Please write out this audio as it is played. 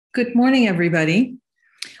Good morning, everybody.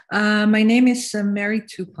 My name is Mary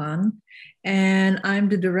Tupan, and I'm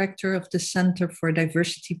the director of the Center for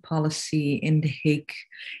Diversity Policy in The Hague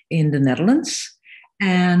in the Netherlands.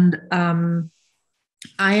 And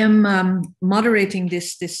I am moderating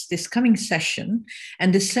this coming session,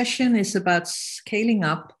 and this session is about scaling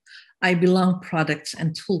up I Belong products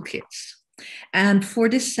and toolkits. And for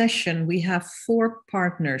this session, we have 4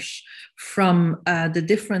 partners from the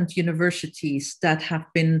different universities that have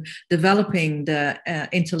been developing the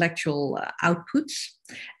intellectual outputs.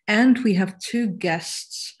 And we have 2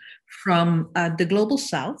 guests from the Global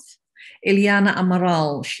South. Eliana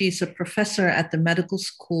Amaral, she's a professor at the Medical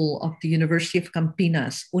School of the University of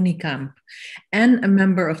Campinas, UNICAMP, and a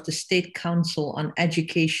member of the State Council on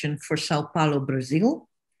Education for Sao Paulo, Brazil.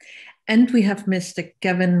 And we have Mr.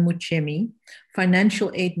 Kevin Muchemi,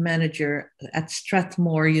 Financial Aid Manager at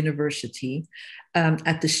Strathmore University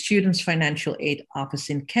at the Students' Financial Aid Office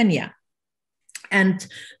in Kenya. And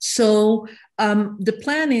so the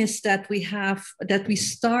plan is that we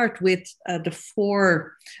start with the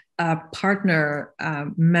 4 partner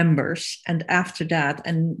members, and after that,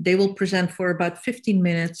 and they will present for about 15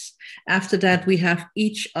 minutes. After that, we have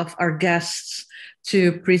each of our guests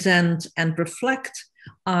to present and reflect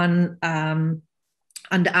on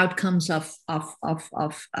the outcomes of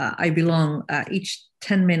I Belong, each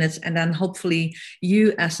 10 minutes, and then hopefully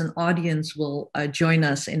you as an audience will join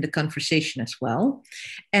us in the conversation as well.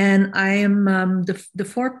 And I am the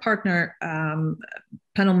 4 partner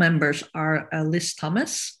panel members are Liz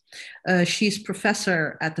Thomas. She's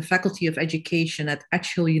professor at the Faculty of Education at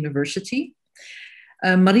Edgehill University.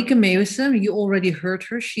 Marieke Meeuwisse, you already heard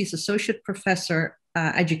her. She's associate professor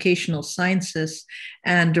Educational Sciences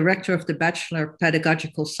and director of the Bachelor of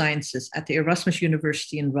Pedagogical Sciences at the Erasmus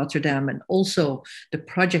University in Rotterdam, and also the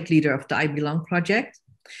project leader of the I Belong project.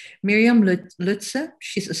 Miriam Lotze,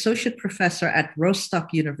 she's associate professor at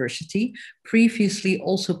Rostock University, previously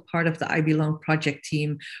also part of the I Belong project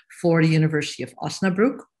team for the University of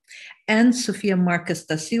Osnabrück. And Sofia Marques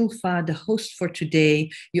da Silva, the host for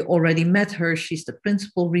today. You already met her. She's the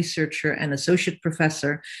principal researcher and associate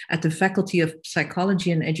professor at the Faculty of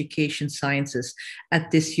Psychology and Education Sciences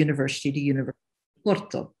at this university, the University of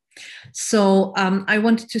Porto. So I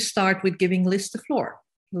wanted to start with giving Liz the floor.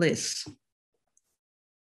 Liz.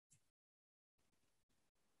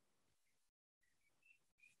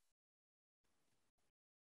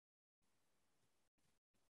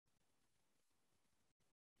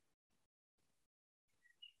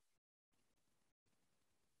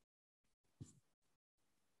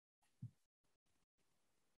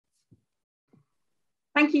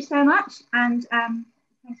 Thank you so much, and thank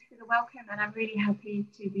you for the welcome. And I'm really happy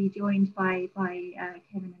to be joined by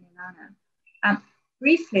Kevin and Eliana.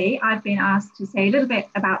 Briefly, I've been asked to say a little bit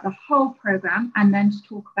about the whole program, and then to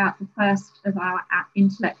talk about the first of our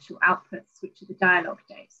intellectual outputs, which are the dialogue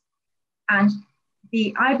days. And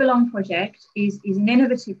the I Belong project is an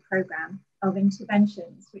innovative program of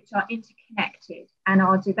interventions which are interconnected and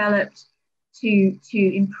are developed to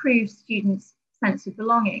improve students' sense of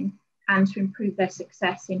belonging and to improve their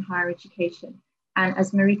success in higher education. And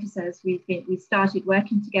as Marieke says, we started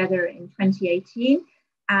working together in 2018,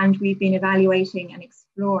 and we've been evaluating and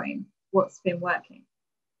exploring what's been working.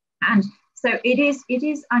 And so it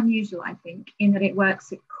is unusual, I think, in that it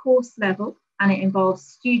works at course level, and it involves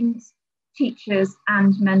students, teachers,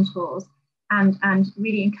 and mentors, and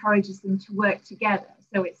really encourages them to work together.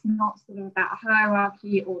 So it's not sort of about a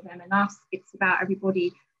hierarchy or them and us, it's about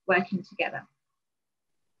everybody working together.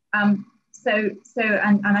 And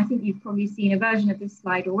I think you've probably seen a version of this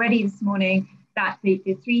slide already this morning, that the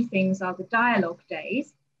 3 things are the dialogue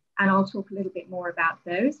days, and I'll talk a little bit more about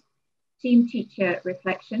those. Team teacher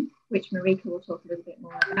reflection, which Marieke will talk a little bit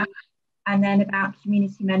more about, and then about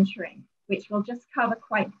community mentoring, which we'll just cover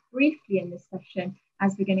quite briefly in this session,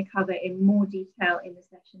 as we're going to cover in more detail in the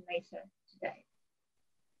session later today.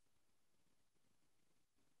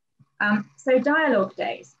 So dialogue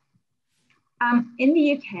days. In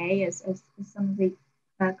the UK, as some of the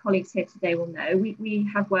colleagues here today will know, we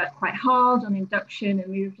have worked quite hard on induction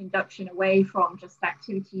and moved induction away from just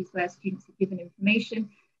activities where students are given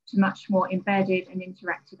information to much more embedded and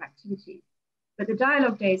interactive activities. But the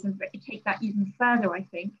dialogue days take that even further, I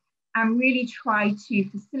think, and really try to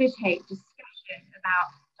facilitate discussion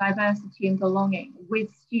about diversity and belonging with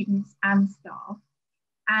students and staff,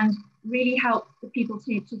 and really help the people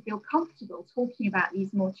to feel comfortable talking about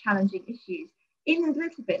these more challenging issues, in a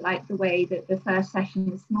little bit like the way that the first session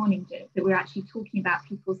this morning did, that we're actually talking about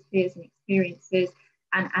people's fears and experiences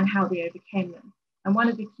and how they overcame them. And one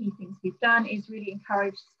of the key things we've done is really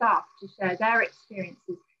encourage staff to share their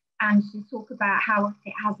experiences and to talk about how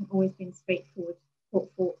it hasn't always been straightforward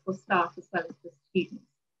for staff as well as for students.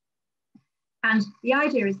 And the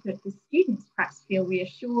idea is that the students perhaps feel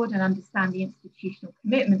reassured and understand the institutional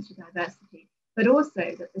commitment to diversity, but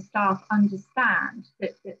also that the staff understand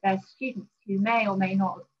that their students who may or may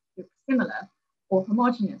not look similar or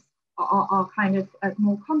homogenous are kind of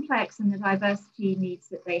more complex in the diversity needs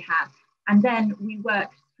that they have. And then we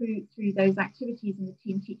work through those activities in the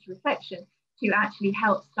team teacher reflection to actually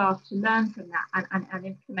help staff to learn from that and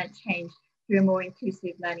implement change through a more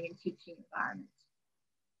inclusive learning and teaching environment.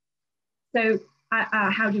 So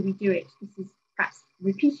how do we do it? This is perhaps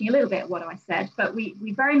repeating a little bit of what I said, but we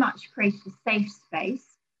very much created a safe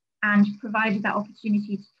space and provided that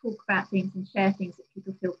opportunity to talk about things and share things that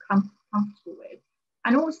people feel comfortable with,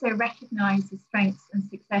 and also recognise the strengths and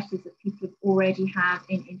successes that people already have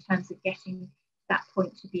in terms of getting to that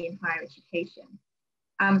point to be in higher education.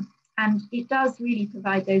 And it does really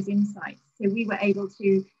provide those insights. So we were able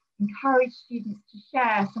to encourage students to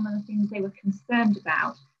share some of the things they were concerned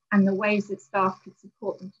about and the ways that staff could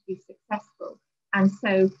support them to be successful. And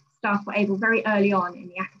so staff were able very early on in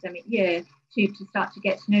the academic year to start to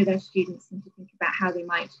get to know their students and to think about how they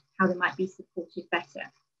might be supported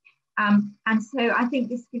better. And so I think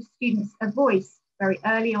this gives students a voice very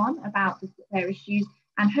early on about their issues,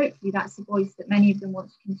 and hopefully that's a voice that many of them want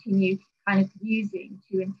to continue kind of using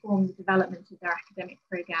to inform the development of their academic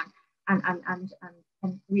programme,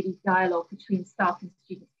 and really dialogue between staff and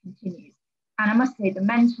students continues. And I must say the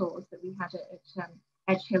mentors that we had at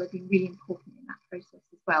Edge Hill have been really important in that process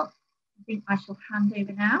as well. I think I shall hand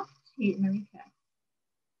over now to Marieke.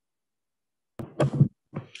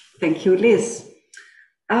 Thank you, Liz.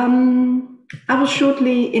 I will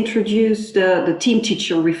shortly introduce the team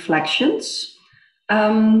teacher reflections.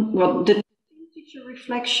 Well, the team teacher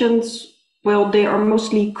reflections, well, they are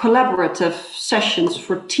mostly collaborative sessions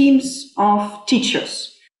for teams of teachers.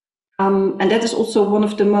 And that is also one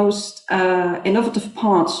of the most innovative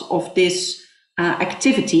parts of this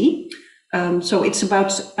activity. So it's about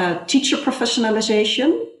teacher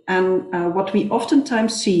professionalization. And what we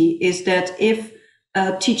oftentimes see is that if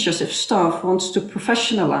staff wants to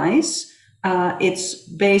professionalize, it's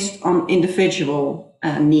based on individual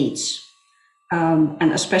needs.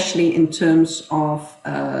 And especially in terms of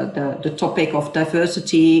the topic of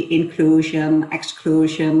diversity, inclusion,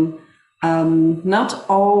 exclusion. Not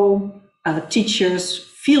all teachers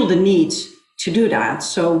feel the need to do that.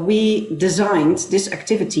 So we designed this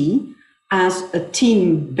activity as a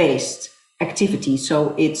team-based activity.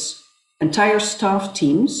 So it's entire staff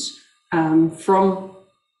teams from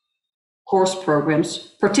course programs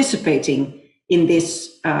participating in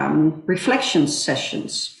this reflection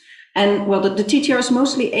sessions. And well, the TTR is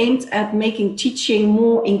mostly aimed at making teaching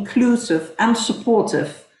more inclusive and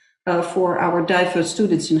supportive for our diverse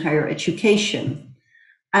students in higher education.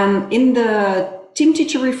 And in the team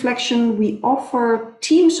teacher reflection, we offer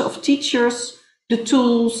teams of teachers the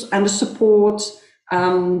tools and the support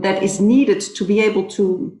that is needed to be able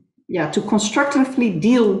to constructively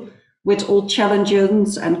deal with all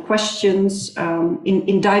challenges and questions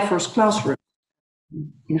in diverse classrooms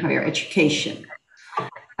in higher education.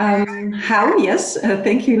 How? Yes,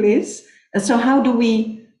 thank you, Liz. So how do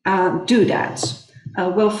we do that?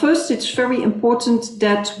 Well, first, it's very important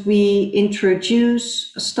that we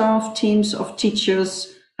introduce staff teams of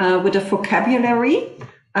teachers with a vocabulary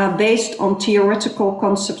based on theoretical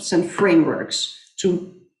concepts and frameworks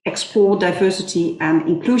to explore diversity and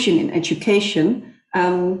inclusion in education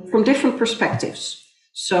from different perspectives.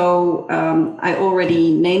 So I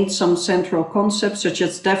already named some central concepts such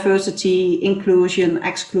as diversity, inclusion,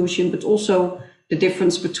 exclusion, but also the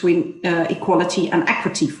difference between equality and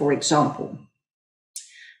equity, for example.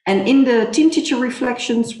 And in the team teacher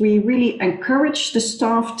reflections, we really encourage the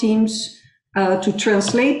staff teams to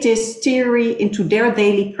translate this theory into their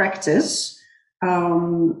daily practice,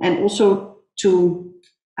 and also to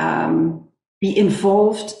be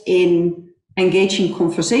involved in engaging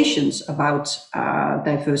conversations about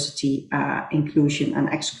diversity, inclusion and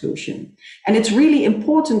exclusion. And it's really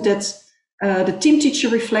important that the team teacher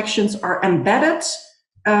reflections are embedded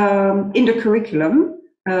in the curriculum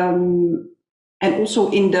and also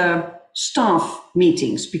in the staff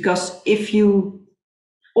meetings, because if you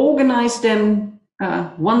organize them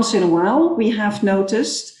once in a while, we have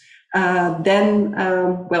noticed, then,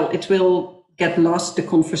 well, it will get lost, the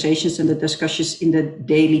conversations and the discussions in the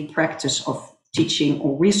daily practice of teaching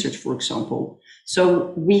or research, for example.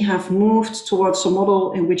 So we have moved towards a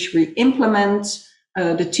model in which we implement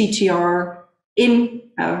the TTR in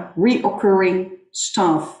reoccurring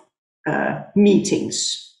staff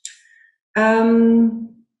meetings.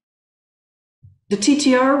 the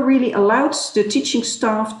TTR really allowed the teaching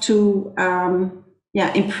staff to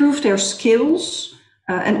improve their skills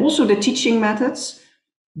and also the teaching methods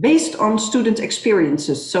based on student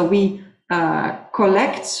experiences. So we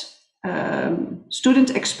collect student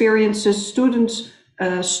experiences, student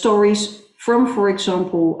stories from, for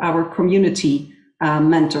example, our community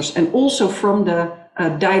mentors, and also from the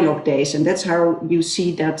dialogue days. And that's how you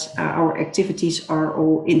see that our activities are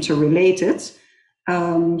all interrelated.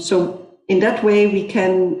 So in that way, we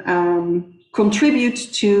can contribute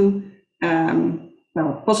to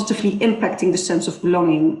positively impacting the sense of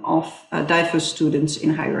belonging of diverse students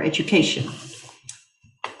in higher education.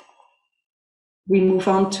 We move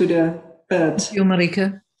on to the third. Thank you,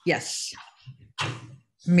 Marieke. Yes.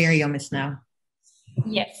 Miriam is now.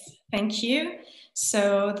 Yes, thank you.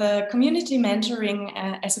 So the community mentoring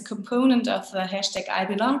as a component of the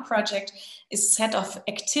 #IBelong project is a set of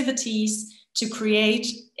activities to create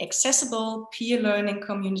accessible peer learning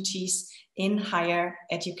communities in higher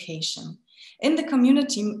education. In the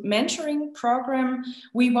community mentoring program,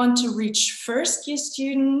 we want to reach first-year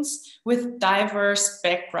students with diverse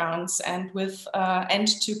backgrounds and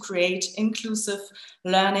to create inclusive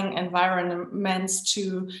learning environments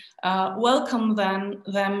to welcome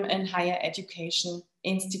them in higher education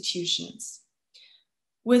institutions.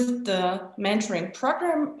 With the mentoring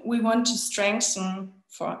program, we want to strengthen,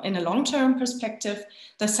 in a long-term perspective,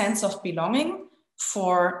 the sense of belonging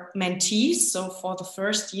for mentees, so for the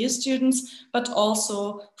first-year students, but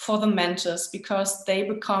also for the mentors, because they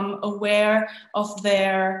become aware of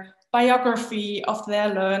their biography, of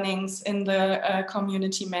their learnings in the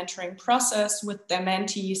community mentoring process with their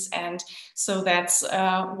mentees. And so that's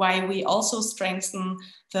why we also strengthen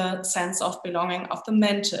the sense of belonging of the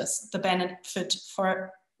mentors, the benefit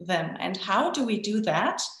for them. And how do we do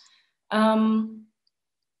that?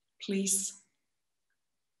 Please.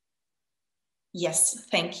 Yes,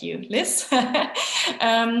 thank you, Liz.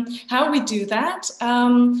 How we do that?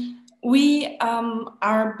 We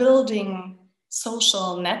are building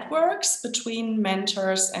social networks between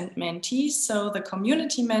mentors and mentees. So the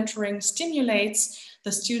community mentoring stimulates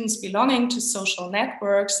the students' belonging to social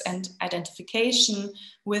networks and identification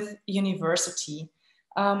with university.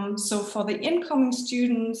 So for the incoming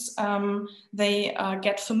students, they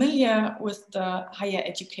get familiar with the higher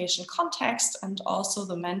education context, and also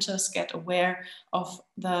the mentors get aware of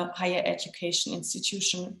the higher education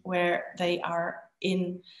institution where they are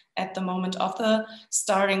in at the moment of the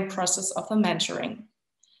starting process of the mentoring.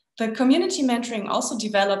 The community mentoring also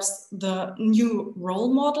develops the new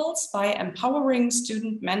role models by empowering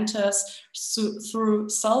student mentors through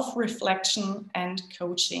self-reflection and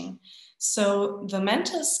coaching. So the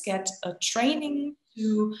mentors get a training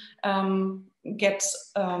to get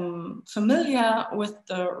familiar with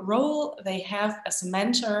the role they have as a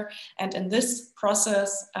mentor. And in this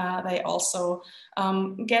process, they also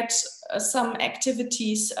get some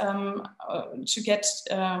activities to get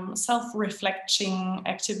self-reflecting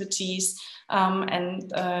activities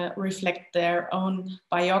and reflect their own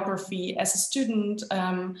biography as a student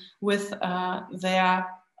with their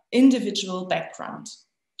individual background.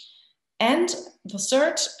 And the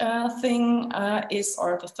third thing is,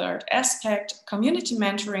 or the third aspect, community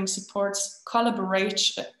mentoring supports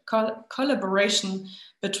collaboration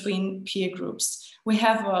between peer groups. We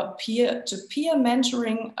have a peer-to-peer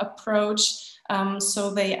mentoring approach,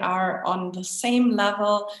 so they are on the same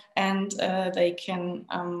level and they can,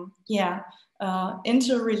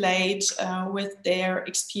 interrelate with their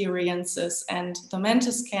experiences, and the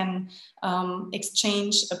mentors can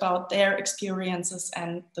exchange about their experiences,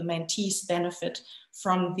 and the mentees benefit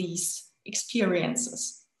from these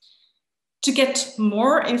experiences. To get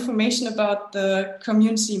more information about the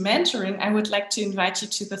community mentoring, I would like to invite you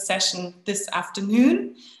to the session this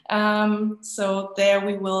afternoon. So there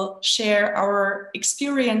we will share our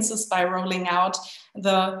experiences by rolling out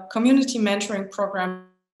the community mentoring program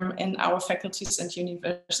in our faculties and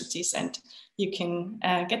universities, and you can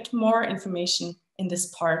get more information in this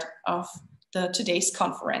part of today's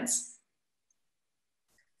conference.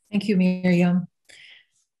 Thank you, Miriam.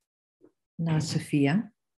 Now,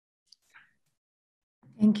 Sofia.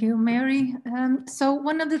 Thank you, Mary. So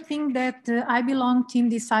one of the things that the IBelong team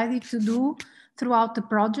decided to do throughout the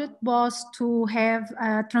project was to have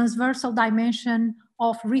a transversal dimension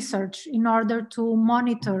of research in order to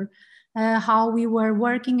monitor how we were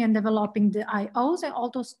working and developing the IOs, and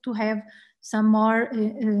also to have some more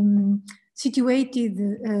situated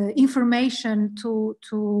information to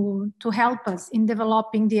help us in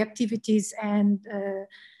developing the activities and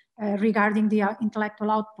regarding the intellectual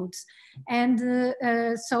outputs. And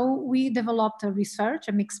so we developed a research,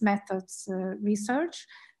 a mixed methods research,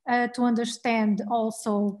 to understand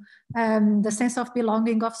also the sense of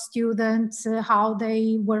belonging of students, how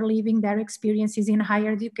they were living their experiences in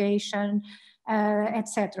higher education,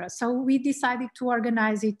 etc. So we decided to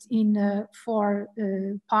organize it in 4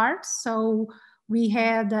 parts. So we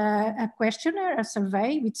had a questionnaire, a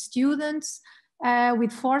survey with students,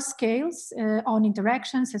 with 4 scales on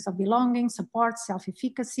interaction, sense of belonging, support,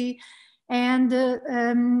 self-efficacy. And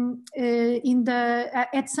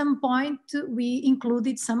at some point, we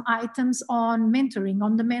included some items on mentoring,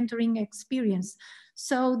 on the mentoring experience.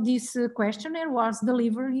 So this questionnaire was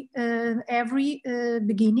delivered every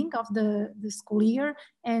beginning of the school year,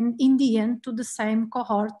 and in the end to the same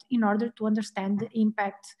cohort, in order to understand the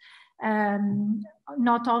impact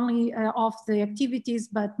not only of the activities,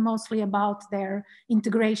 but mostly about their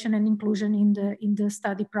integration and inclusion in the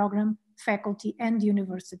study program, faculty, and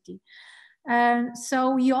university.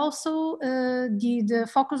 So we also did a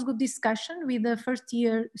focus group discussion with the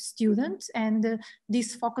first-year students, and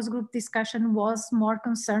this focus group discussion was more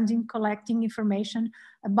concerned in collecting information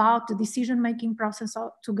about the decision-making process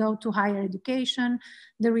to go to higher education,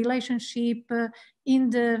 the relationship in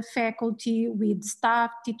the faculty with staff,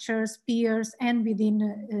 teachers, peers, and within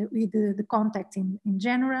with the context in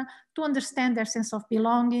general, to understand their sense of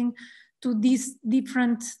belonging to these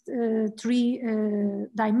different 3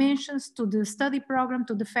 dimensions, to the study program,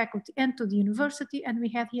 to the faculty, and to the university. And we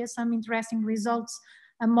have here some interesting results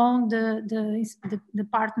among the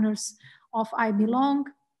partners of I Belong.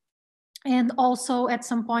 And also at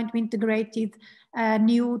some point we integrated a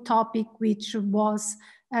new topic which was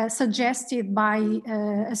suggested by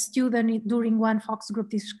a student during one focus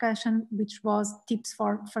group discussion, which was tips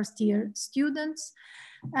for first-year students.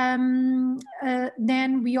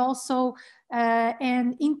 Then we also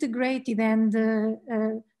integrated and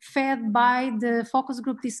fed by the focus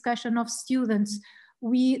group discussion of students,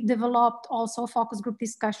 we developed also focus group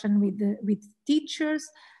discussion with teachers.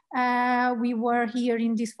 We were here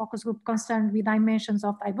in this focus group concerned with dimensions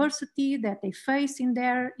of diversity that they face in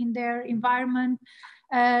their environment,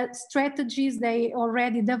 strategies they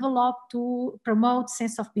already developed to promote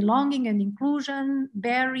sense of belonging and inclusion,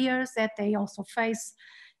 barriers that they also face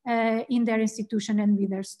in their institution and with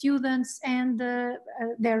their students, and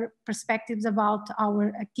their perspectives about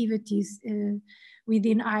our activities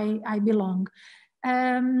within I Belong.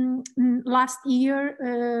 Last year,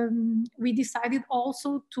 we decided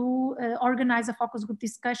also to organize a focus group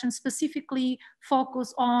discussion specifically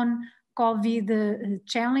focused on COVID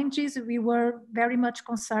challenges. We were very much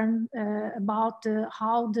concerned about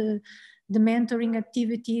how the mentoring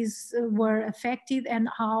activities were affected and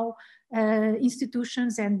how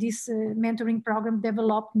institutions and this mentoring program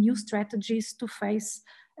developed new strategies to face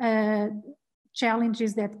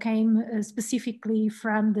challenges that came specifically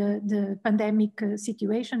from the pandemic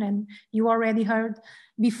situation. And you already heard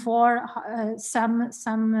before some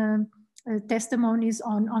testimonies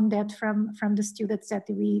on that from the students that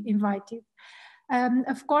we invited.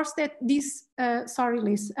 Of course, that this, sorry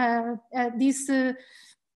Liz,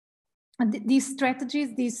 these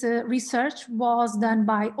strategies, this research was done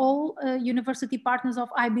by all university partners of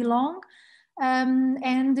I Belong.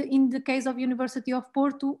 And in the case of University of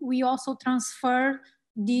Porto, we also transfer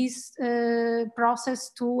this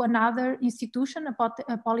process to another institution,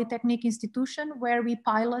 a polytechnic institution, where we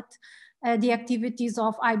pilot the activities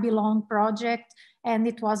of I Belong project. And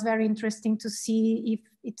it was very interesting to see if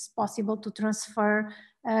it's possible to transfer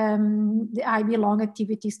the I Belong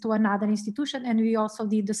activities to another institution. And we also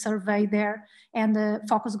did the survey there and the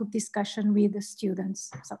focus group discussion with the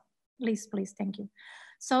students. So please, thank you.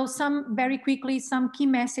 So very quickly, some key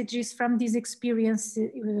messages from this experience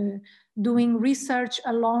doing research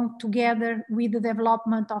along together with the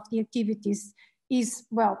development of the activities is,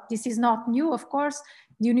 well, this is not new, of course.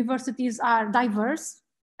 The universities are diverse,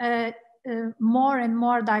 more and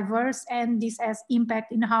more diverse, and this has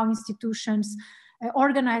impact in how institutions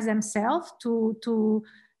organize themselves to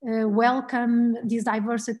welcome this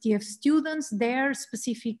diversity of students, their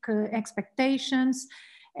specific expectations,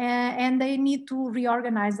 and they need to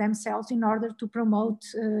reorganize themselves in order to promote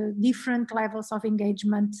different levels of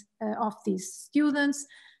engagement of these students.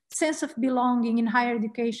 Sense of belonging in higher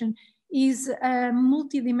education is a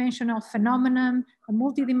multidimensional phenomenon, a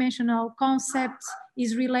multidimensional concept,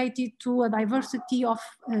 is related to a diversity of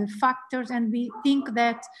factors, and we think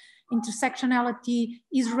that intersectionality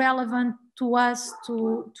is relevant to us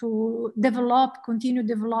to develop, continue to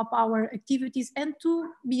develop our activities and to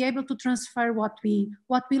be able to transfer what we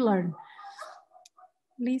learn.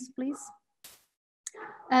 Liz, please.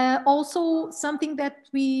 Also, something that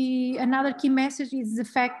another key message is the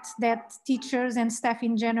fact that teachers and staff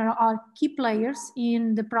in general are key players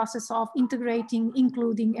in the process of integrating,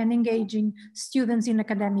 including, and engaging students in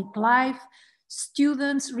academic life.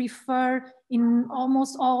 Students refer in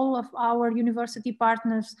almost all of our university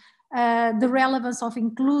partners the relevance of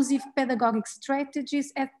inclusive pedagogic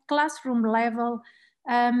strategies at classroom level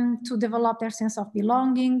to develop their sense of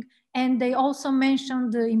belonging. And they also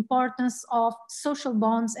mentioned the importance of social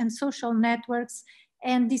bonds and social networks.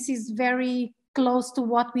 And this is very close to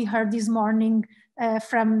what we heard this morning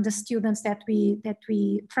from the students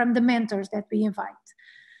from the mentors that we invite.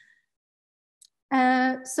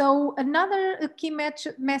 So another key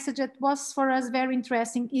message that was for us very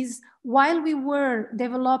interesting is while we were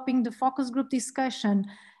developing the focus group discussion,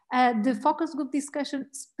 the focus group discussion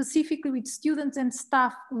specifically with students and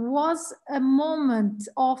staff was a moment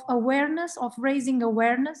of awareness, of raising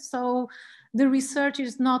awareness. So the research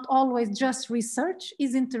is not always just research,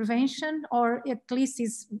 is intervention, or at least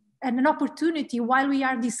is an opportunity while we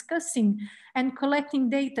are discussing and collecting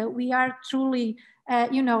data, we are truly,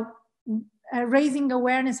 raising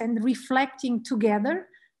awareness and reflecting together.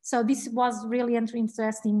 So this was really an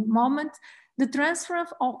interesting moment. The transfer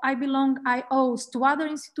of I Belong IOs to other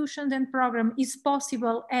institutions and programs is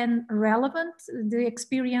possible and relevant. The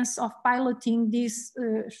experience of piloting this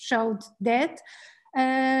showed that.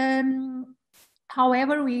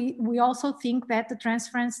 However, we also think that the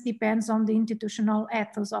transference depends on the institutional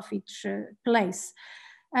ethos of each place.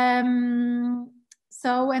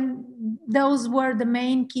 So, and those were the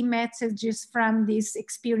main key messages from this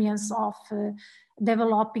experience of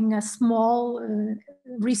developing a small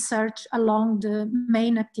research along the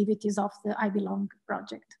main activities of the I Belong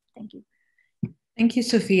project. Thank you. Thank you,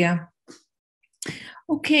 Sofia.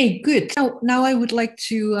 Okay, good. Now I would like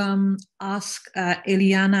to ask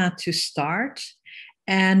Eliana to start.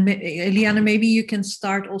 And Eliana, maybe you can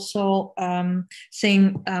start also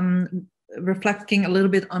saying, reflecting a little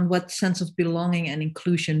bit on what sense of belonging and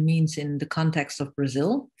inclusion means in the context of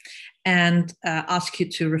Brazil, and ask you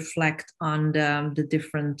to reflect on the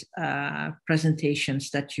different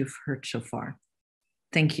presentations that you've heard so far.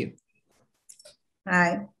 Thank you.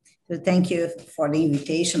 Hi, so thank you for the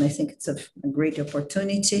invitation. I think it's a great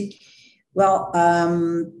opportunity. Well,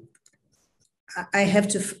 I have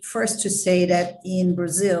to first to say that in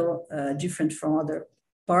Brazil, different from other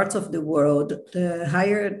parts of the world,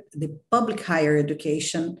 the public higher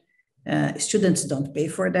education, students don't pay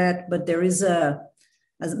for that, but there is a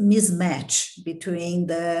mismatch between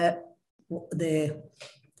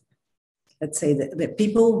let's say the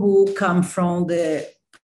people who come from the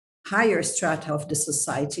higher strata of the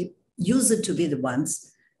society used to be the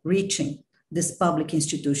ones reaching these public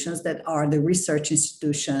institutions that are the research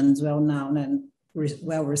institutions, well known and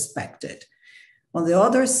well respected. On the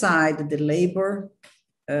other side, the labor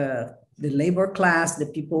class, the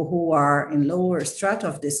people who are in lower strata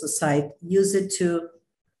of the society, use it to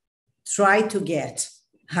try to get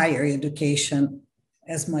higher education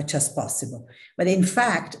as much as possible. But in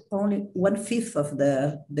fact, only 1/5 of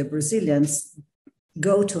the Brazilians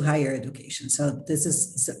go to higher education. So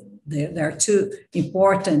there are two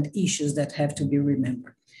important issues that have to be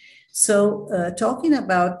remembered. So talking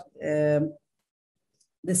about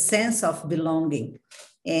the sense of belonging,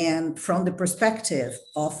 and from the perspective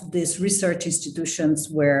of these research institutions,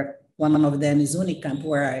 where one of them is UNICAMP,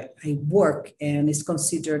 where I work, and is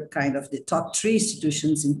considered kind of the top 3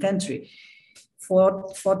 institutions in country,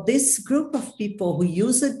 for this group of people who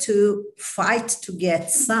use it to fight to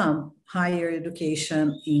get some higher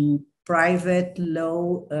education in private,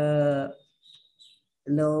 low,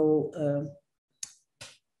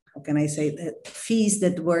 how can I say, fees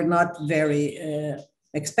that were not very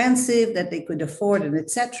expensive, that they could afford, and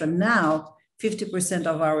etc. Now, 50%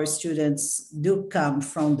 of our students do come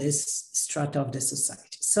from this strata of the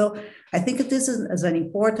society. So I think this is an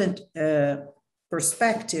important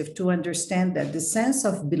perspective to understand that the sense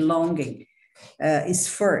of belonging is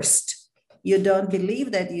first. You don't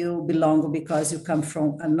believe that you belong because you come from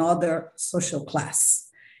another social class.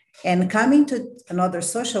 And coming to another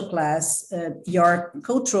social class, your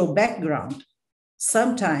cultural background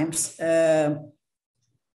sometimes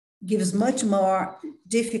gives much more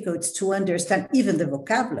difficult to understand even the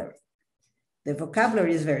vocabulary. The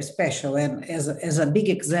vocabulary is very special. And as a big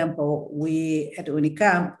example, we at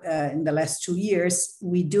UNICAMP in the last 2 years,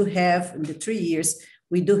 we do have, in the 3 years,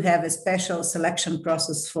 we do have a special selection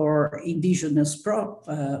process for indigenous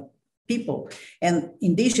people. And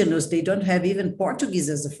indigenous, they don't have even Portuguese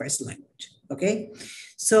as a first language, okay?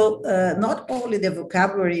 So not only the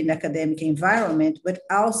vocabulary in academic environment, but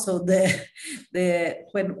also when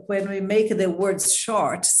we make the words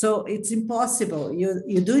short. So it's impossible.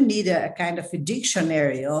 You do need a kind of a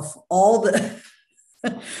dictionary of all the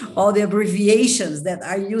all the abbreviations that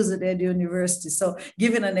are used at the university. So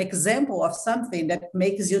giving an example of something that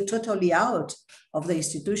makes you totally out of the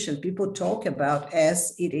institution, people talk about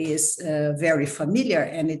as it is very familiar,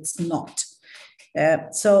 and it's not.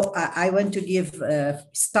 So I want to give a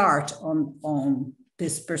start on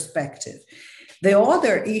this perspective. The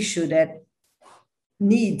other issue that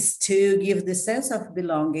needs to give the sense of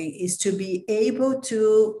belonging is to be able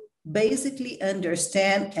to basically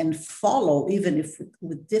understand and follow, even if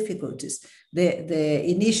with difficulties, the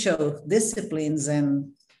initial disciplines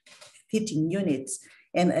and teaching units.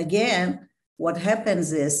 And again, what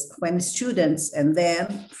happens is when students, and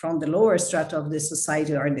then from the lower strata of the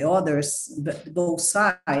society or the others, both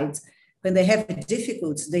sides, when they have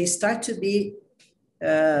difficulties, they start to be,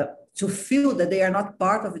 to feel that they are not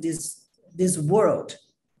part of this world.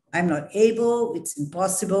 I'm not able, it's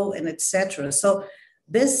impossible, and etc. So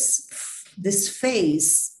this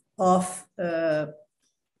phase of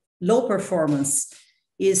low performance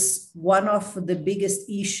is one of the biggest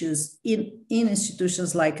issues in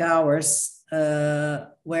institutions like ours,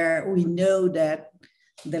 where we know that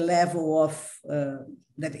the level of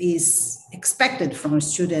that is expected from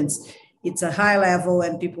students, it's a high level,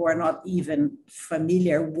 and people are not even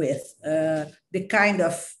familiar with the kind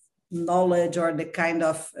of knowledge or the kind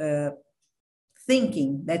of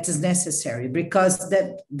thinking that is necessary, because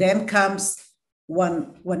that then comes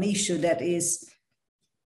one issue, that is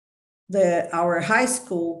our high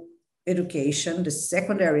school education, the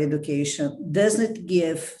secondary education, doesn't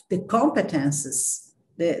give the competences,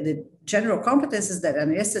 the general competences that are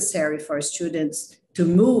necessary for students to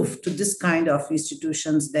move to this kind of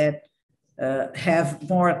institutions that have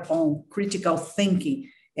more on critical thinking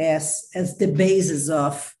as the basis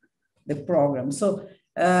of the program. So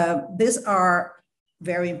these are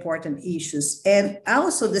very important issues. And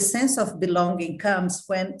also the sense of belonging comes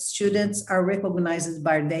when students are recognized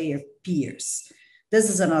by their peers. This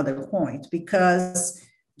is another point, because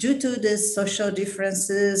due to the social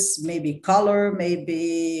differences, maybe color,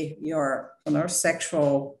 maybe your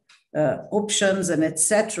sexual options and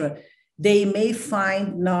etc., they may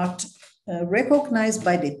find not recognized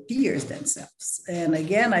by the peers themselves. And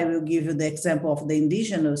again, I will give you the example of the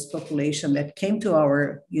indigenous population that came to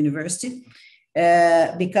our university,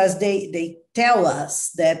 because they tell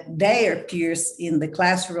us that their peers in the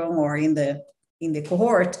classroom or in the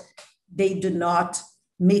cohort, they do not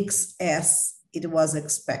mix as it was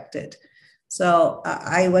expected. So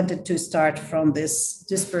I wanted to start from this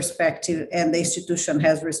perspective, and the institution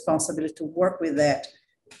has responsibility to work with that.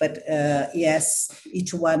 But yes,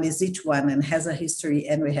 each one is each one and has a history,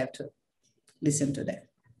 and we have to listen to that.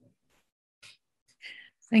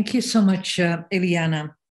 Thank you so much,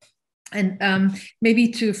 Eliana. And maybe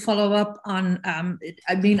to follow up on, I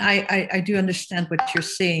mean, I do understand what you're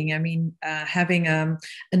saying. I mean, having an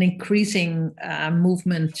increasing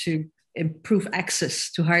movement to improve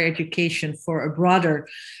access to higher education for a broader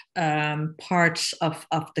parts of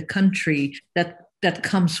the country, that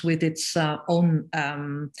comes with its own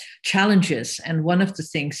challenges. And one of the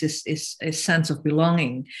things is a sense of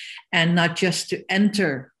belonging, and not just to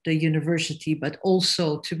enter the university, but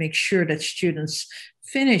also to make sure that students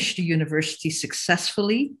finish the university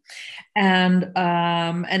successfully. And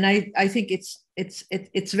I think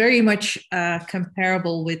it's very much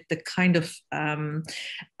comparable with the kind of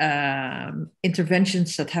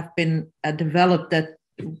interventions that have been developed that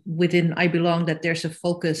within I Belong, that there's a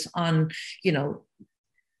focus on,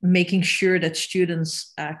 making sure that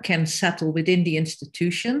students can settle within the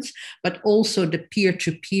institutions, but also the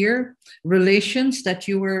peer-to-peer relations that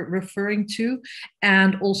you were referring to,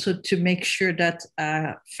 and also to make sure that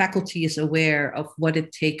faculty is aware of what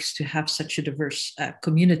it takes to have such a diverse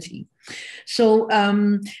community. So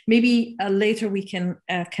maybe later we can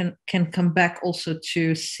come back also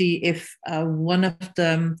to see if one of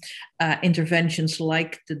the interventions,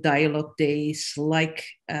 like the dialogue days, like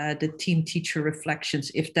the team teacher reflections,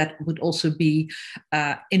 if that would also be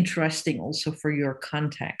interesting also for your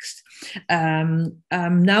context.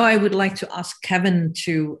 Now I would like to ask Kevin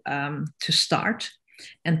to start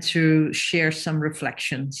and to share some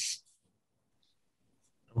reflections.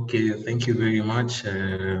 Okay, thank you very much,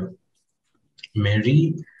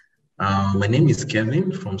 Mary. My name is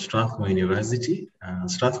Kevin from Strathmore University.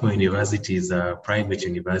 Strathmore University is a private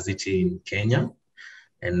university in Kenya,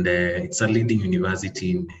 and it's a leading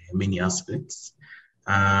university in many aspects.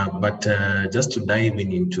 But just to dive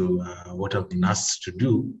into what I've been asked to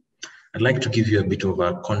do, I'd like to give you a bit of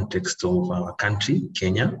a context of our country,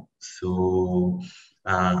 Kenya, so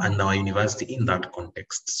and our university in that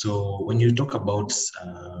context. So when you talk about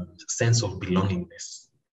sense of belongingness,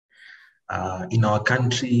 in our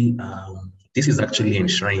country, this is actually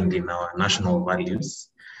enshrined in our national values.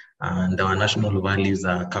 And our national values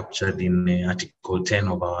are captured in Article 10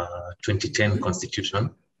 of our 2010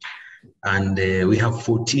 Constitution. And we have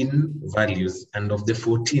 14 values. And of the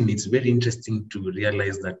 14, it's very interesting to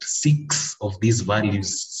realize that 6 of these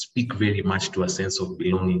values speak very much to a sense of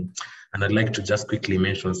belonging. And I'd like to just quickly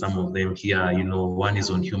mention some of them here. You know, one is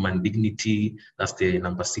on human dignity. That's the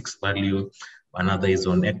number 6 value. Another is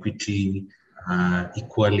on equity,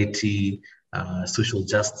 equality, social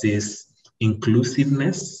justice,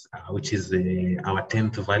 inclusiveness, which is our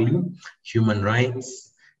 10th value, human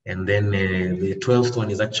rights. And then the 12th one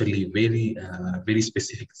is actually very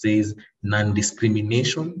specific. It says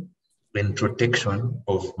non-discrimination and protection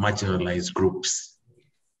of marginalized groups.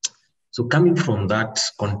 So coming from that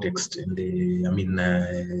context, and given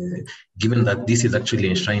that this is actually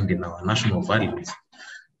enshrined in our national values,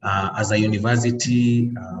 as a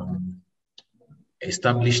university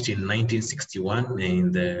established in 1961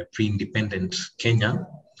 in the pre-independent Kenya,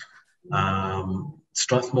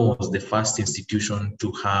 Strathmore was the first institution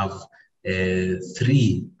to have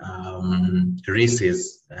 3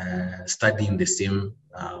 races studying the same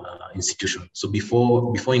institution. So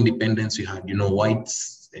before independence, we had,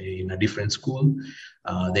 whites in a different school,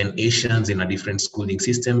 then Asians in a different schooling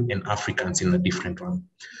system, and Africans in a different one.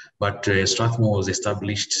 But Strathmore was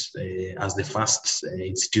established as the first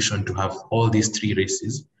institution to have all these 3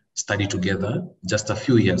 races study together just a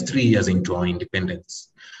few years, 3 years into our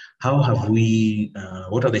independence. How have we,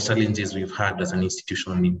 what are the challenges we've had as an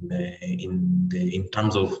institution in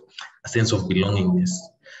terms of a sense of belongingness?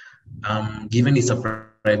 Given it's a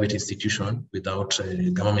private institution without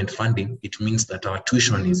government funding, it means that our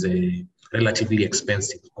tuition is relatively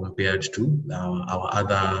expensive compared to our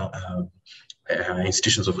other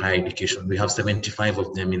institutions of higher education. We have 75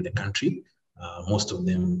 of them in the country, most of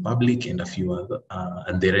them public and a few other,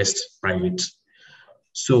 and the rest private.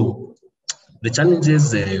 So the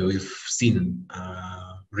challenges we've seen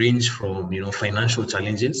range from, financial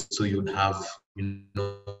challenges. So you'd have,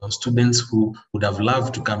 students who would have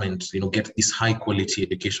loved to come and, get this high quality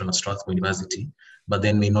education at Strathmore University, but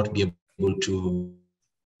then may not be able to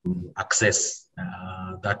access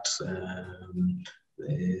that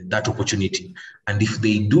opportunity. And if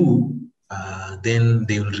they do, then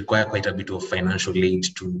they will require quite a bit of financial aid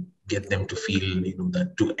to get them to feel,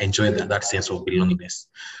 that to enjoy that sense of belongingness.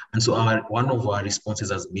 And so one of our responses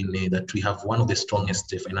has been that we have one of the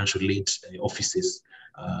strongest financial aid offices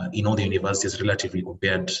in all the universities, relatively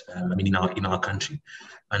compared, in our country.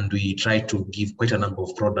 And we try to give quite a number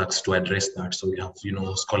of products to address that. So we have,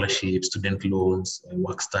 scholarships, student loans,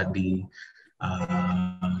 work study,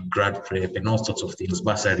 grad prep, and all sorts of things,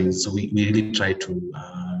 bursaries. So we really try to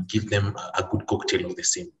give them a good cocktail of the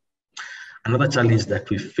same. Another challenge that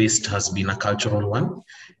we faced has been a cultural one,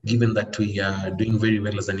 given that we are doing very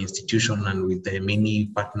well as an institution and with many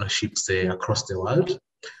partnerships across the world.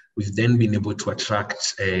 We've then been able to attract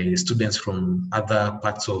students from other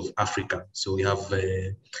parts of Africa. So we have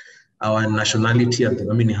our nationality at the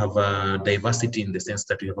moment, we have a diversity in the sense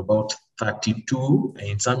that we have about 32.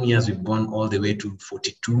 In some years, we've gone all the way to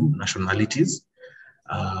 42 nationalities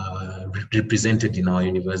represented in our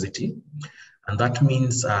university. And that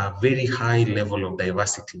means a very high level of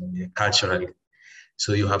diversity culturally.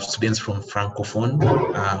 So you have students from Francophone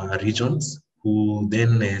regions who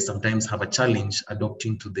then sometimes have a challenge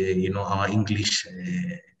adopting to the, our English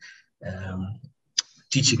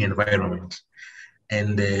teaching environment.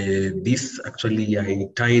 And this actually, I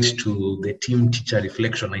tied to the team teacher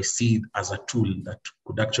reflection. I see it as a tool that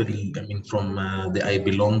could actually, from the I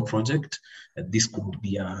Belong project, this could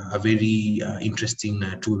be a very interesting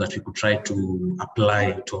tool that we could try to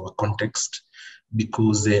apply to our context,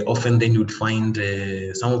 because often then you'd find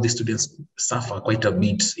some of the students suffer quite a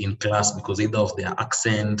bit in class because either of their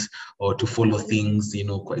accent or to follow things,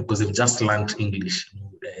 because they've just learned English.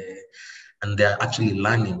 And they're actually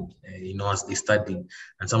learning, as they study.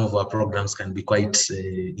 And some of our programs can be quite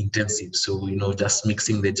intensive. So, just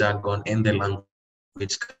mixing the jargon and the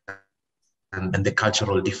language and the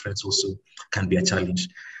cultural difference also can be a challenge.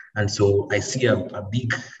 And so I see a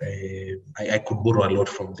big, I could borrow a lot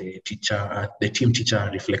from the team teacher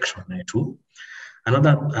reflection too.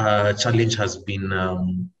 Another challenge has been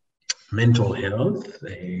mental health.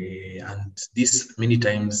 And this many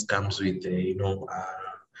times comes with,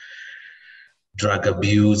 drug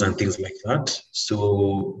abuse and things like that.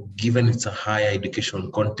 So given it's a higher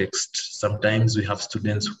education context, sometimes we have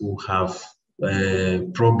students who have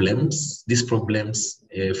these problems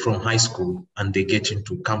from high school, and they get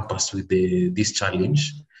into campus with this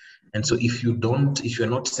challenge. And so if you're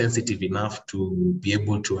not sensitive enough to be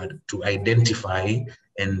able to identify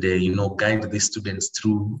and guide the students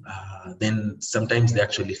through, then sometimes they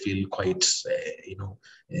actually feel quite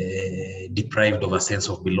deprived of a sense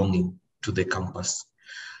of belonging to the campus.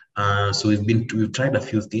 So we've tried a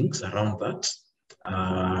few things around that.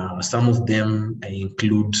 Some of them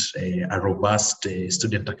include a robust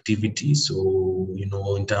student activity. So,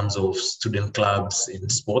 in terms of student clubs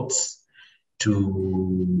and sports, to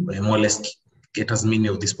more or less get as many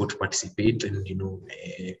of these people to participate and,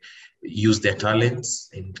 use their talents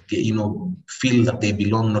and, feel that they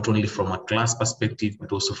belong not only from a class perspective,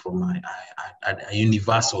 but also from a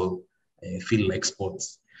universal feel like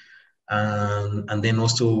sports. And then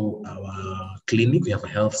also our clinic, we have a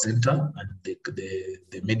health center, and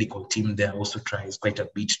the medical team there also tries quite a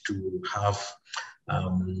bit to have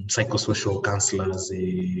psychosocial counselors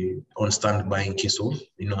on standby in case of,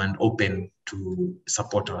 and open to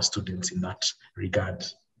support our students in that regard.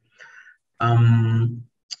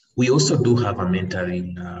 We also do have a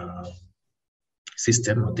mentoring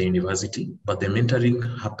system at the university, but the mentoring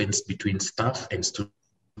happens between staff and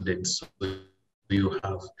students. So you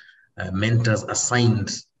have mentors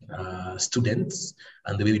assigned students,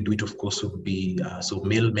 and the way we do it, of course, would be so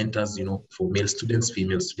male mentors, for male students,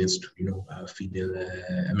 female students,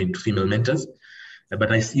 female mentors.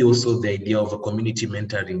 But I see also the idea of a community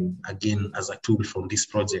mentoring, again, as a tool from this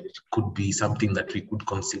project could be something that we could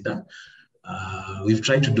consider. We've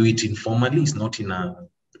tried to do it informally. It's not in an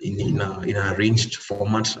arranged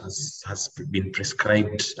format as has been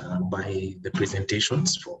prescribed by the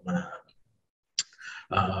presentations from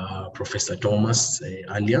Professor Thomas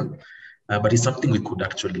earlier, but it's something we could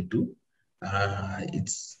actually do.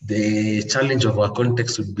 It's the challenge of our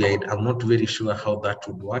context would be, I'm not very sure how that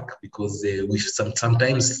would work, because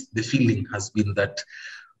sometimes the feeling has been that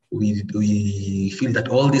we feel that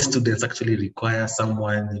all these students actually require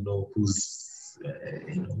someone, who's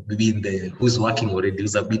who's working already,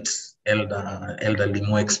 who's a bit elderly,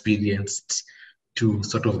 more experienced, to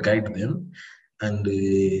sort of guide them. And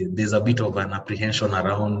there's a bit of an apprehension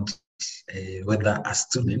around whether a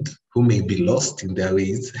student who may be lost in their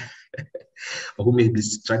ways or who may be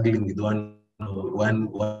struggling with one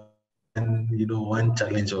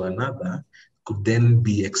challenge or another could then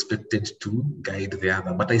be expected to guide the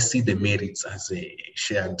other. But I see the merits as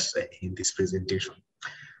shared in this presentation.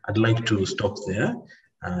 I'd like to stop there,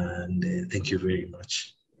 and thank you very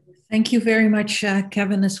much. Thank you very much,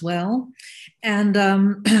 Kevin, as well. And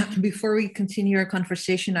before we continue our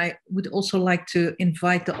conversation, I would also like to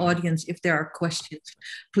invite the audience, if there are questions,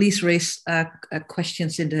 please raise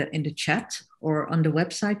questions in the chat or on the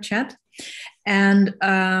website chat. And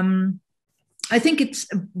I think it's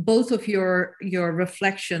both of your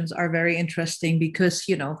reflections are very interesting, because,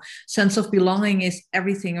 sense of belonging is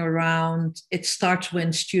everything around. It starts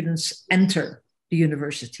when students enter the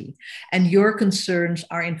university, and your concerns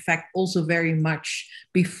are in fact also very much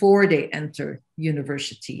before they enter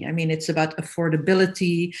university. I mean, it's about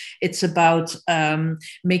affordability. It's about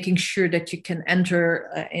making sure that you can enter,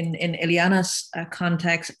 in Eliana's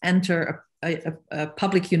context, enter a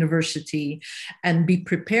public university and be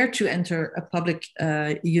prepared to enter a public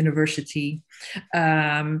university.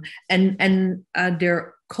 And there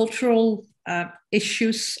are cultural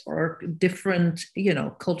issues or different,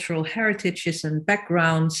 cultural heritages and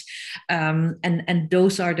backgrounds. And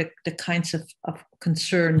those are the kinds of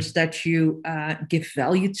concerns that you give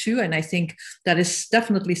value to. And I think that is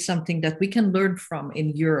definitely something that we can learn from in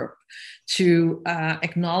Europe, to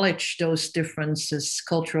acknowledge those differences,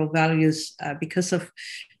 cultural values, because of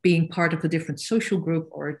being part of a different social group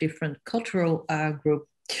or a different cultural group.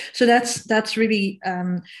 So that's really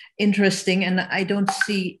interesting, and I don't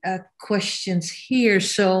see questions here.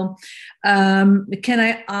 So can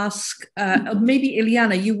I ask, maybe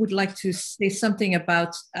Eliana, you would like to say something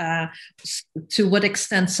about to what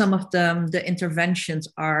extent some of the interventions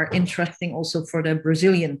are interesting also for the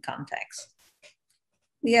Brazilian context?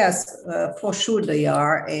 Yes, for sure they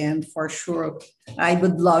are. And for sure, I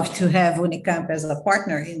would love to have UNICAMP as a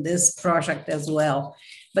partner in this project as well.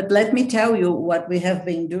 But let me tell you what we have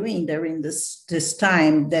been doing during this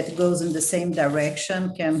time that goes in the same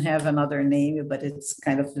direction, can have another name, but it's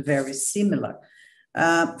kind of very similar.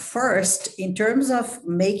 First, in terms of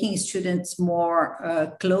making students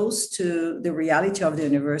more close to the reality of the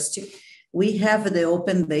university, we have the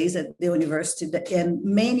open days at the university, and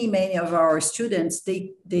many of our students,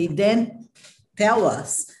 they then tell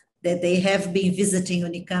us that they have been visiting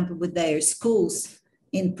UNICAMP with their schools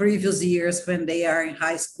in previous years when they are in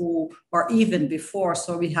high school or even before.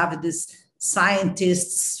 So we have this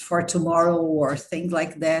scientists for tomorrow or things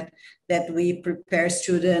like that, that we prepare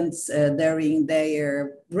students during their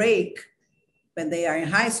break when they are in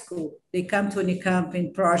high school. They come to UNICAMP in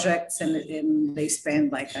projects and they spend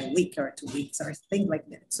like a week or 2 weeks or things like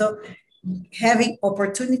that. So having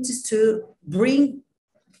opportunities to bring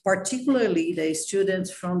particularly the students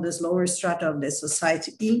from this lower strata of the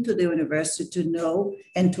society into the university to know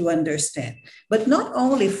and to understand. But not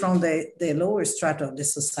only from the lower strata of the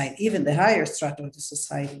society, even the higher strata of the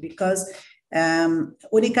society, because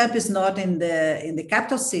UNICAMP is not in the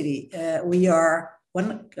capital city. We are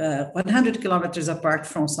 100 kilometers apart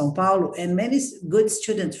from São Paulo, and many good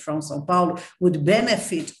students from São Paulo would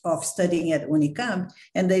benefit of studying at UNICAMP,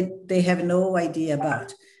 and they have no idea about.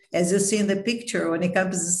 As you see in the picture,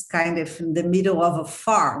 UNICAMP is kind of in the middle of a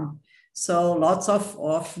farm. So lots of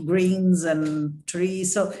greens and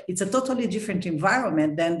trees. So it's a totally different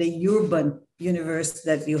environment than the urban university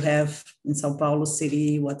that you have in São Paulo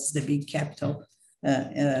city, what's the big capital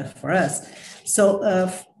for us. So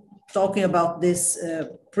talking about this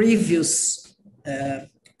previous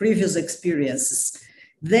experiences,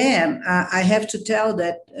 then I have to tell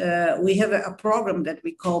that we have a program that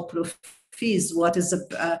we call what is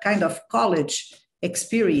a kind of college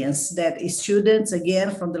experience that students, again,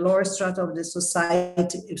 from the lower strata of the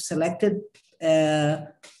society, selected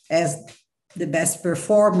as the best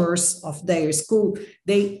performers of their school.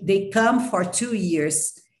 They come for 2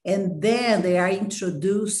 years, and then they are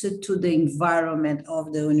introduced to the environment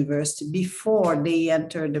of the university before they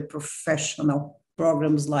enter the professional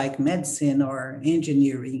programs like medicine or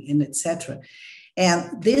engineering and etc.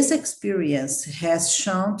 And this experience has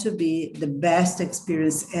shown to be the best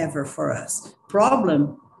experience ever for us.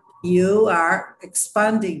 Problem, you are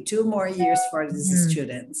expanding 2 more years for these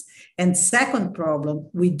students. And second problem,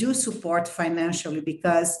 we do support financially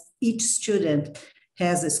because each student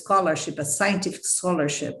has a scholarship, a scientific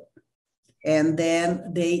scholarship. And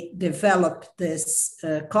then they develop these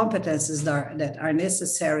competencies that are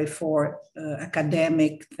necessary for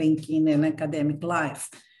academic thinking and academic life.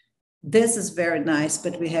 This is very nice,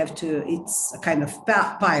 but we have to, it's a kind of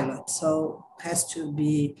pilot, so has to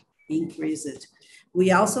be increased. We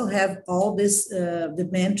also have all this, the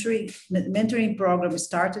mentoring program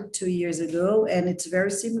started 2 years ago, and it's very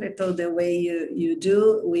similar to the way you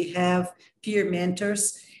do. We have peer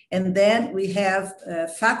mentors, and then we have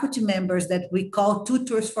faculty members that we call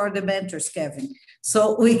tutors for the mentors, Kevin.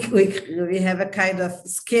 So we have a kind of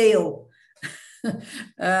scale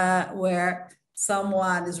where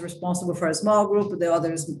someone is responsible for a small group, the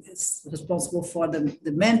other is responsible for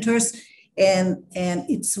the mentors. And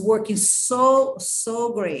it's working so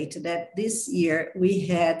great that this year we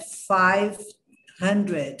had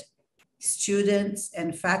 500 students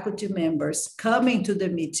and faculty members coming to the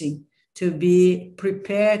meeting to be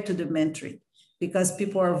prepared to the mentoring, because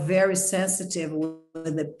people are very sensitive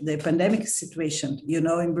with the pandemic situation. You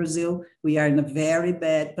know, in Brazil, we are in a very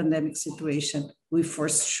bad pandemic situation. We for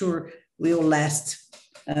sure will last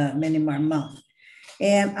many more months.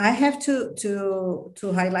 And I have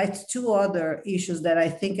to highlight 2 other issues that I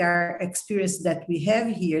think are experience that we have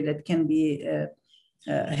here that can be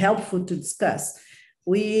helpful to discuss.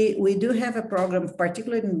 We do have a program,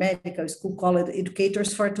 particularly in medical school, called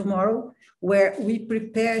Educators for Tomorrow, where we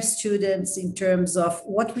prepare students in terms of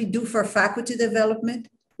what we do for faculty development,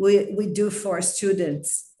 we do for students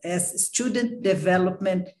as student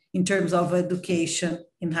development in terms of education,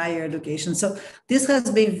 in higher education. So this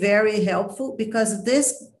has been very helpful because this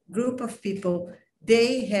group of people,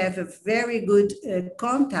 they have a very good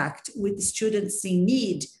contact with students in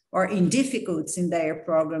need or in difficulties in their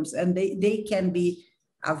programs, and they can be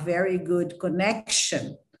a very good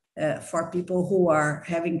connection for people who are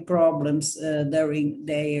having problems during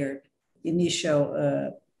their initial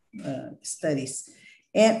studies.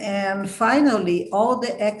 And finally, all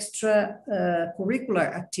the extra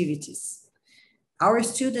curricular activities. Our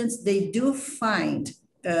students, they do find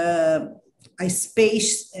a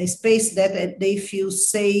space that they feel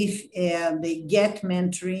safe, and they get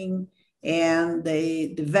mentoring, and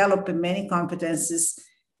they develop many competencies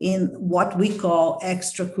in what we call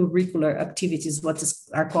extracurricular activities, what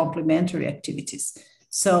are complementary activities.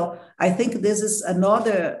 So I think this is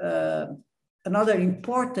another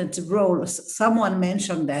important role. Someone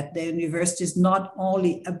mentioned that the university is not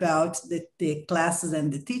only about the classes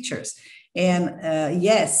and the teachers. And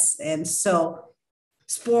yes, and so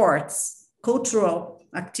sports, cultural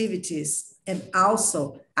activities, and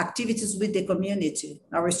also activities with the community.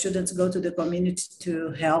 Our students go to the community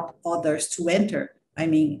to help others to enter. I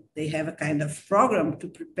mean, they have a kind of program to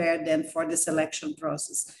prepare them for the selection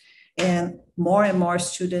process. And more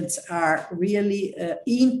students are really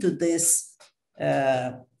into this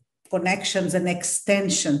connections and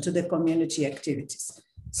extension to the community activities.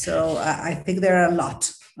 So I think there are a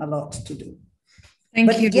lot to do.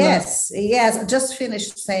 Thank you. Yes, just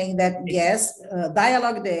finished saying that, yes,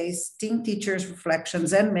 dialogue days, team teachers,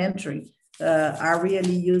 reflections, and mentoring are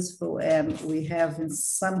really useful, and we have in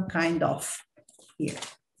some kind of here.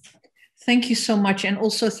 Thank you so much. And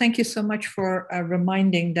also thank you so much for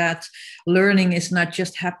reminding that learning is not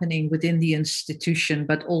just happening within the institution,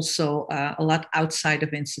 but also a lot outside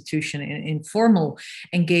of institution in informal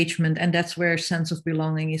engagement. And that's where sense of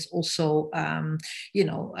belonging is also,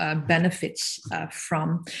 benefits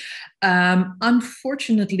from.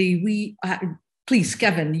 Unfortunately, we... Please,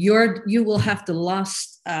 Kevin, you will have the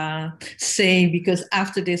last say, because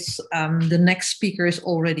after this, the next speaker is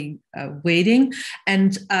already waiting.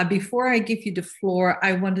 And before I give you the floor,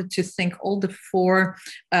 I wanted to thank all the four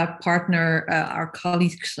our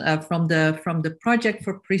colleagues from the project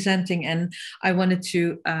for presenting. And I wanted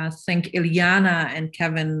to thank Eliana and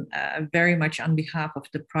Kevin very much on behalf of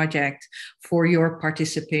the project for your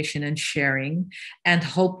participation and sharing, and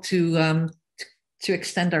hope to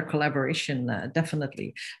extend our collaboration,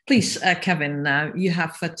 definitely. Please, Kevin, you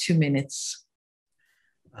have 2 minutes.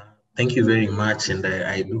 Thank you very much, and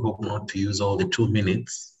I do hope not to use all the 2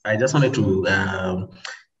 minutes. I just wanted to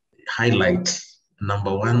highlight,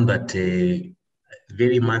 number one, that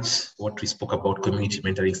very much what we spoke about community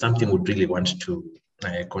mentoring, something we'd really want to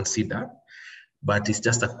consider, but it's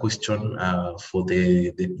just a question for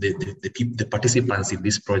the participants in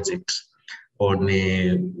this project on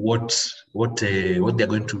what they're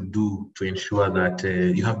going to do to ensure that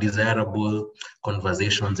you have desirable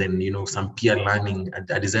conversations and some peer learning,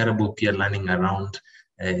 a desirable peer learning around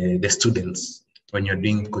the students when you're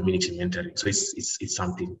doing community mentoring. So it's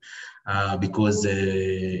something because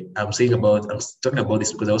I'm talking about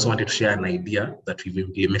this because I also wanted to share an idea that we've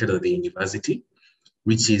implemented at the university,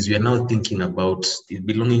 which is we are now thinking about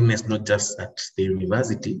belongingness not just at the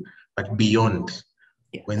university but beyond.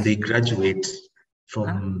 Yes. When they graduate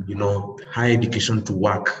from higher education to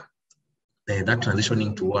work, that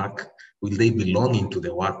transitioning to work, will they belong into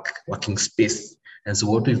the working space? And so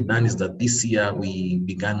what we've done is that this year we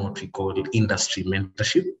began what we call industry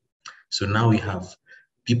mentorship. So now we have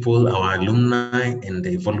people, our alumni and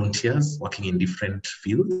the volunteers working in different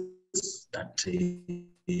fields that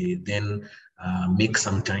then make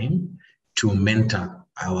some time to mentor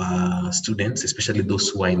our students, especially those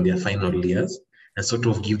who are in their final years, and sort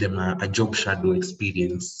of give them a job shadow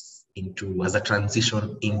experience as a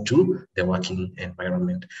transition into the working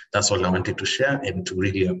environment. That's all I wanted to share, and to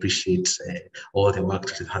really appreciate all the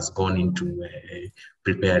work that has gone into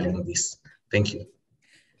preparing this. Thank you.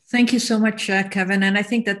 Thank you so much, Kevin. And I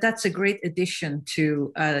think that that's a great addition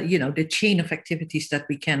to, the chain of activities that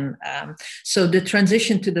we can. So the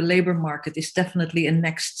transition to the labor market is definitely a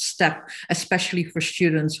next step, especially for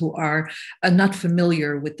students who are not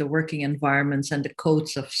familiar with the working environments and the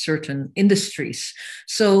codes of certain industries.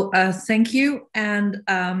 So thank you. And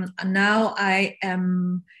now I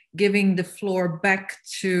am giving the floor back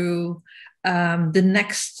to the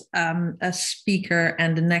next speaker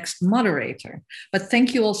and the next moderator. But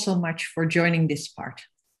thank you all so much for joining this part.